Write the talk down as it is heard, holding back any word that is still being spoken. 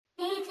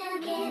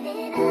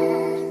it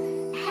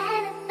up.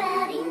 Had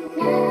about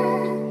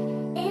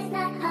enough. It's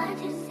not hard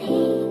to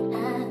see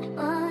a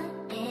boy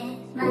is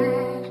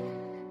mine.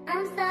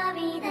 I'm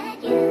sorry that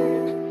you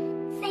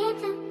seem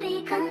to be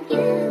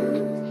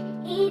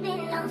confused. He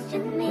belongs to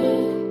me.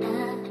 A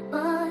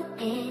boy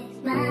is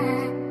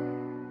mine.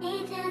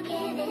 Need to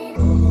give it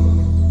up.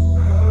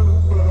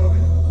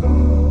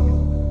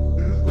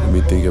 Let me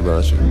think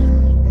about you.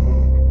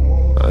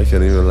 I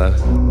can't even lie.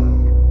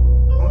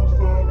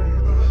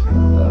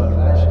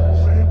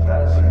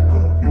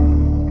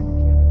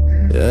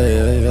 Yeah.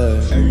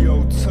 Hey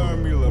yo,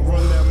 Termula,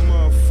 run that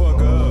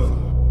motherfucker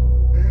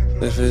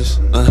up. If it's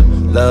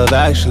love,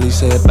 actually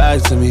say it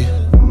back to me.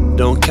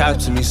 Don't cap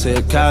to me, say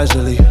it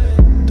casually.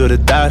 Do the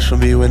dash for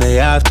me when they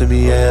after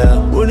me, yeah.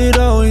 When it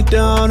all went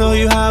down, all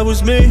you had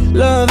was me.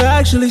 Love,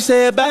 actually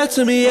say it back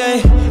to me,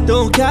 yeah.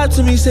 Don't cap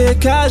to me, say it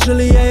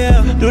casually,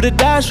 yeah. Do the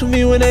dash for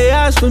me when they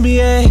ask for me,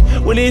 yeah.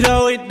 When it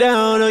all went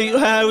down, all you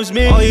had was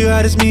me. All you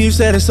had is me, you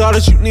said it's all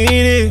that you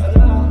needed.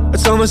 I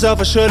told myself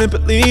I shouldn't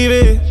believe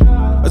it.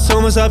 I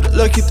told myself to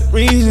look at the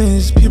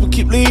reasons people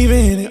keep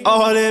leaving and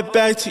all that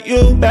back to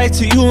you. Back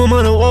to you, I'm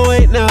on a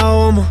one-way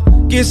now.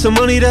 I'ma get some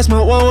money, that's my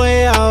one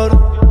way out.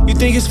 You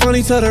think it's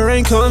funny till the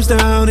rain comes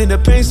down and the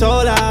pain's so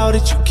loud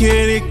that you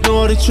can't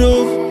ignore the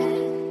truth.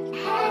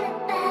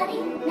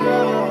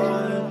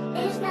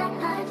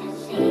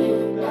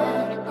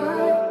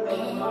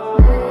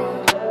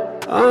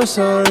 I'm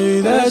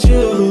sorry that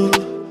you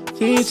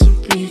need to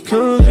be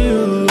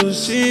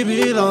confused. She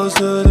belongs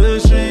to the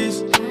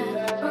streets.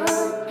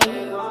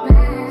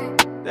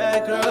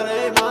 That girl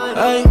ain't mine.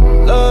 Hey,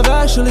 love,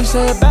 actually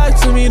say it back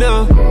to me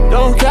now.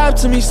 Don't cap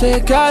to me, say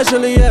it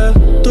casually, yeah.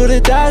 Do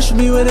the dash for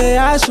me when they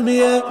ask for me,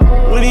 yeah.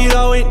 When it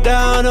all went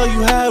down, all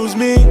you had was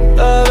me.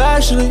 Love,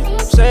 actually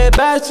say it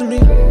back to me.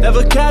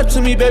 Never cap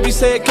to me, baby,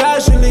 say it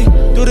casually.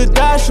 Do the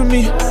dash for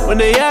me when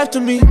they after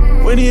me.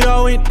 When it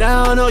all went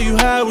down, all you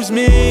had was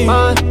me.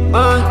 Mine,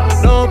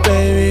 no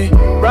baby.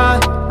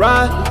 Ride,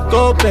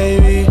 go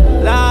baby.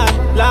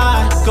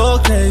 Lie, go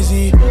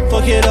crazy.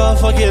 Fuck it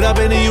up,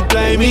 and then you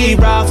blame me.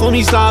 Ride for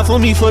me, slide for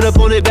me, foot up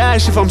on the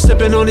dash. If I'm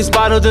sipping on this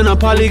bottle, then I'm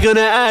probably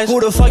gonna ask, who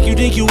the fuck you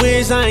think you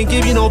is? I ain't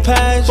give you no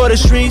pass. For the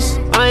streets,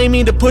 I ain't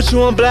mean to put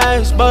you on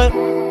blast, but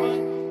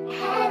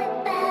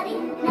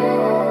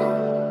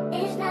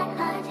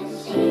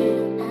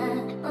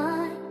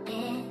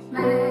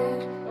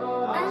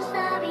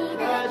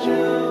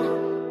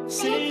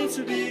seem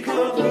to be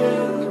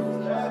confused.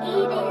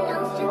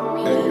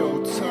 Hey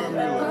yo,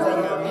 Termula,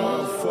 run that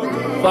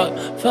motherfucker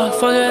up.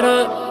 Fuck it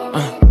up.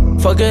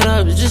 Fuck it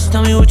up, just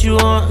tell me what you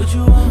want.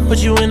 Put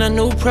you in that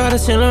new Prada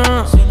Saint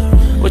Laurent.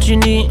 What you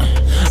need,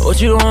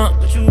 what you want.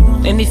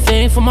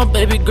 Anything for my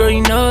baby girl,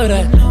 you know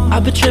that.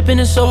 I've been tripping,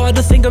 it's so hard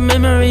to think of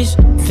memories.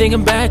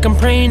 Thinking back, I'm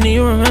praying that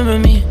you remember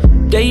me.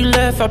 Day you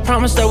left, I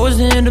promised that was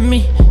the end of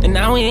me. And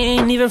now we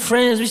ain't even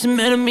friends, we some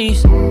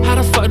enemies. How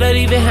the fuck that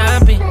even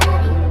happened?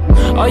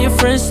 All your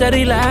friends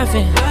steady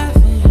laughing.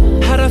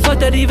 How the fuck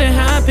that even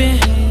happened?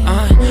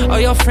 All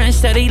your friends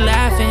steady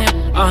laughing.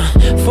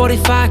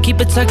 45, keep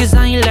it tucked cause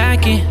I ain't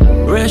lacking.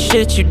 Real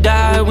shit, you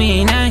die, we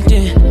ain't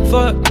acting.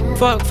 Fuck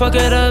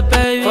it up,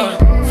 baby.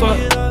 Fuck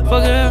it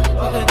up.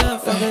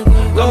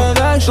 Love,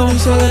 actually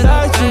say it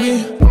back to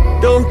me.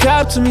 Don't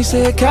cap to me,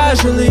 say it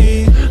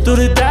casually. Do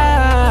the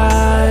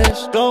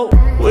dash, go.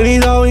 When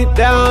it all went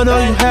down,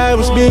 all you had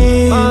was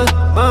me.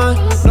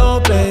 No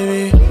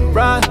baby.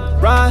 Ride,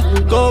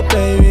 go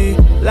baby.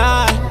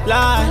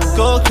 Lie,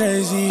 go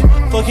crazy.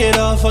 Fuck it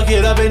up,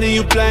 and then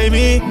you blame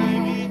me.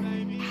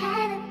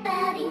 Had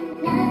about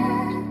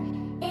enough.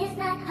 It's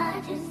not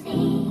hard to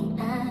see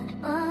a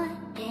boy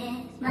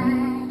is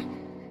mine.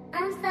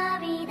 I'm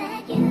sorry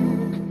that you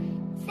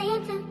seem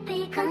to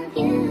be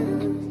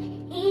confused.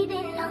 He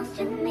belongs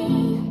to me.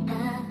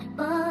 A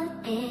boy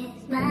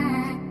is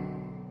mine.